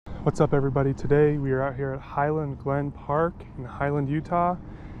What's up everybody? Today we are out here at Highland Glen Park in Highland, Utah.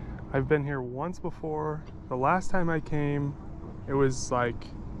 I've been here once before. The last time I came, it was like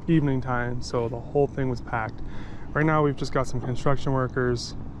evening time, so the whole thing was packed. Right now we've just got some construction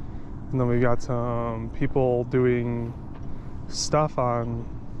workers, and then we've got some people doing stuff on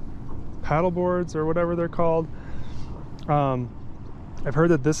paddle boards or whatever they're called. I've heard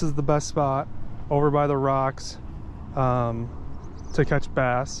that this is the best spot over by the rocks to catch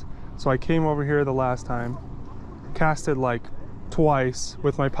bass. So I came over here the last time, casted like twice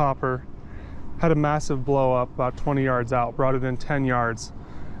with my popper, had a massive blow up about 20 yards out, brought it in 10 yards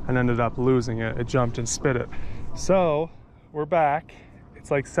and ended up losing it. It jumped and spit it. So we're back.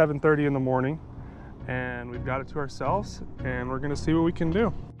 It's like 7:30 in the morning and we've got it to ourselves and we're gonna see what we can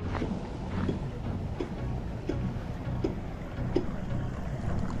do.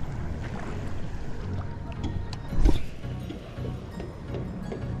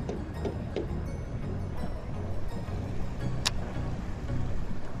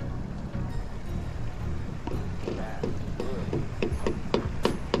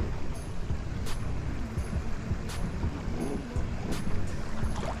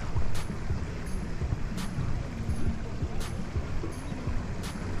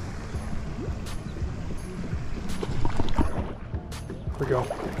 We go.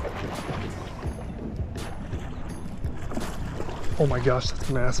 Oh my gosh, that's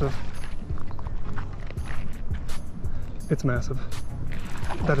massive. It's massive.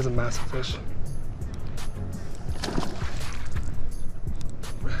 That is a massive fish.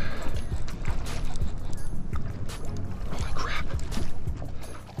 Holy crap.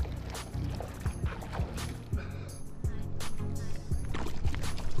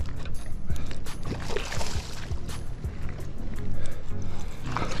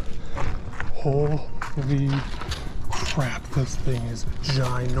 Holy crap, this thing is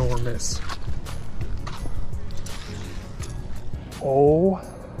ginormous. Oh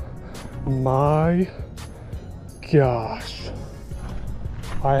my gosh.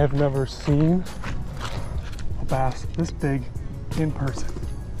 I have never seen a bass this big in person.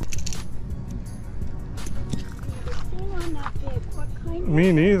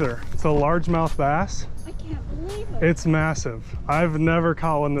 Me neither. It's a largemouth bass. I can't believe it. It's massive. I've never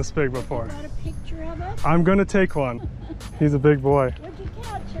caught one this big before. You got a picture of it? I'm gonna take one. He's a big boy. What'd you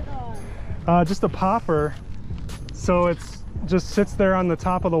catch it on? Just a popper. So it's just sits there on the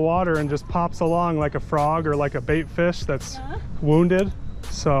top of the water and just pops along like a frog or like a bait fish that's wounded.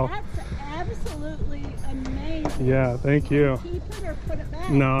 So that's absolutely amazing. Yeah, thank you. Keep it or put it back?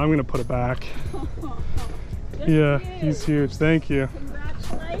 No, I'm gonna put it back. Good Yeah, for you. he's huge. Thank you.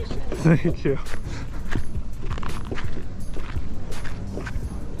 Congratulations. Thank you.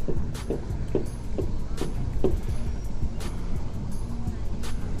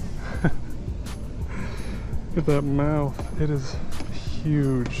 Look at that mouth. It is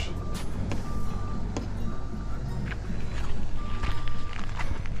huge.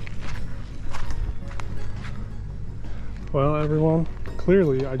 Well, everyone,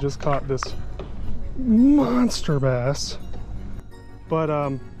 clearly I just caught this monster bass,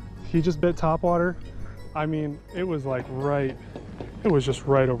 but he just bit topwater. I mean, it was like it was just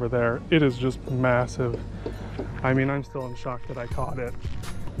right over there. It is just massive. I mean, I'm still in shock that I caught it.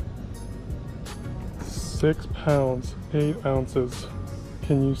 6 pounds, 8 ounces.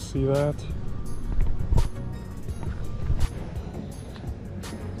 Can you see that?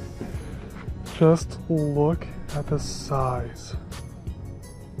 Just look at the size.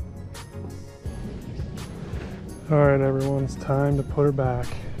 All right, everyone, it's time to put her back.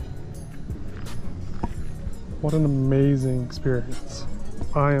 What an amazing experience.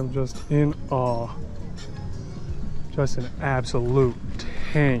 I am just in awe. Just an absolute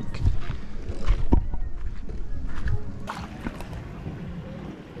tank.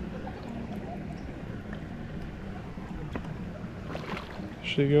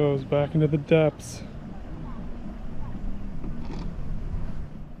 She goes back into the depths.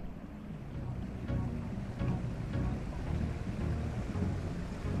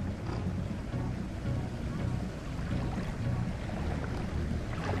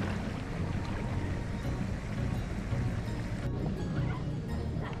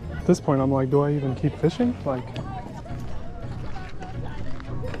 At this point, I'm like, do I even keep fishing? Like,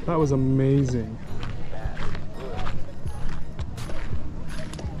 that was amazing.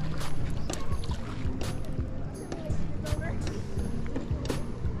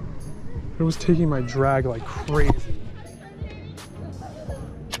 It was taking my drag like crazy.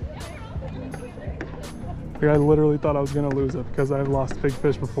 Like, I literally thought I was gonna lose it because I've lost big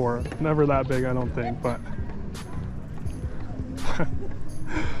fish before. Never that big, I don't think, but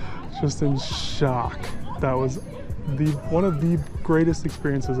just in shock. That was one of the greatest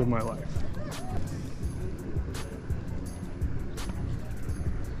experiences of my life.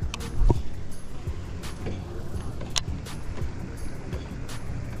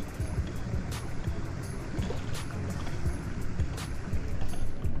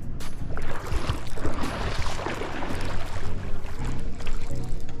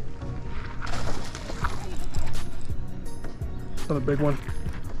 Another big one.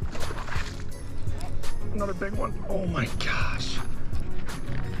 Another big one. Oh my gosh.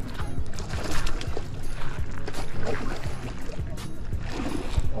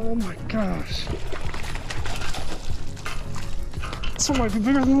 Oh my gosh. This one might be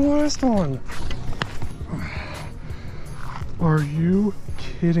bigger than the last one. Are you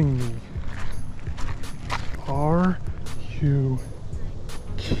kidding me? Are you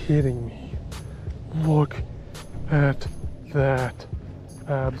kidding me? Look at that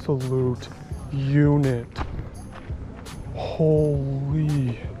absolute unit.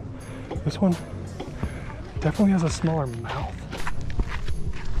 Holy. This one definitely has a smaller mouth.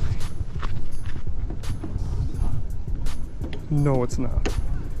 No, it's not.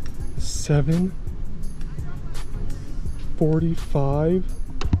 745.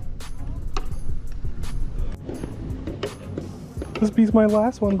 This beats my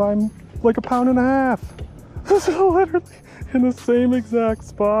last one by like a pound and a half. This is literally in the same exact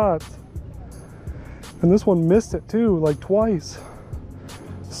spot. And this one missed it too, like twice.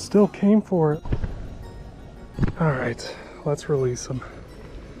 Still came for it. All right, let's release him.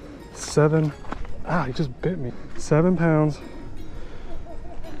 He just bit me. 7 pounds,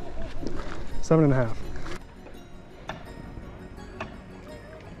 7.5.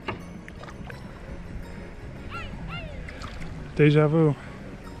 Deja vu.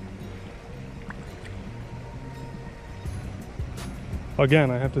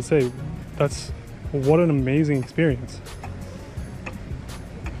 Again, I have to say, what an amazing experience.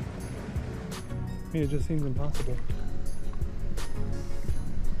 I mean, it just seems impossible.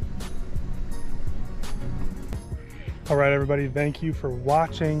 All right, everybody, thank you for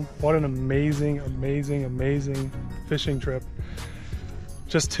watching. What an amazing, amazing, amazing fishing trip.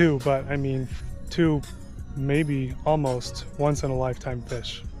 Just 2, but I mean, 2 maybe almost once in a lifetime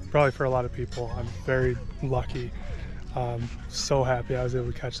fish. Probably for a lot of people. I'm very lucky. So happy I was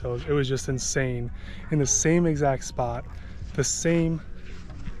able to catch those. It was just insane. In the same exact spot, the same,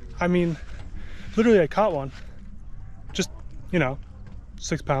 I mean, literally I caught one, just,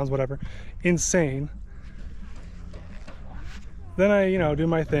 6 pounds, whatever, insane. Then I, do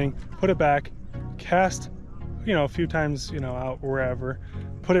my thing, put it back, cast, a few times, out wherever,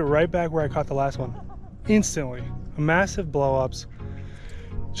 put it right back where I caught the last one. Instantly, massive blow-ups,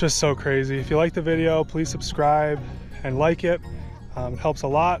 just so crazy. If you like the video, please subscribe and like it. It helps a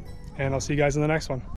lot, and I'll see you guys in the next one.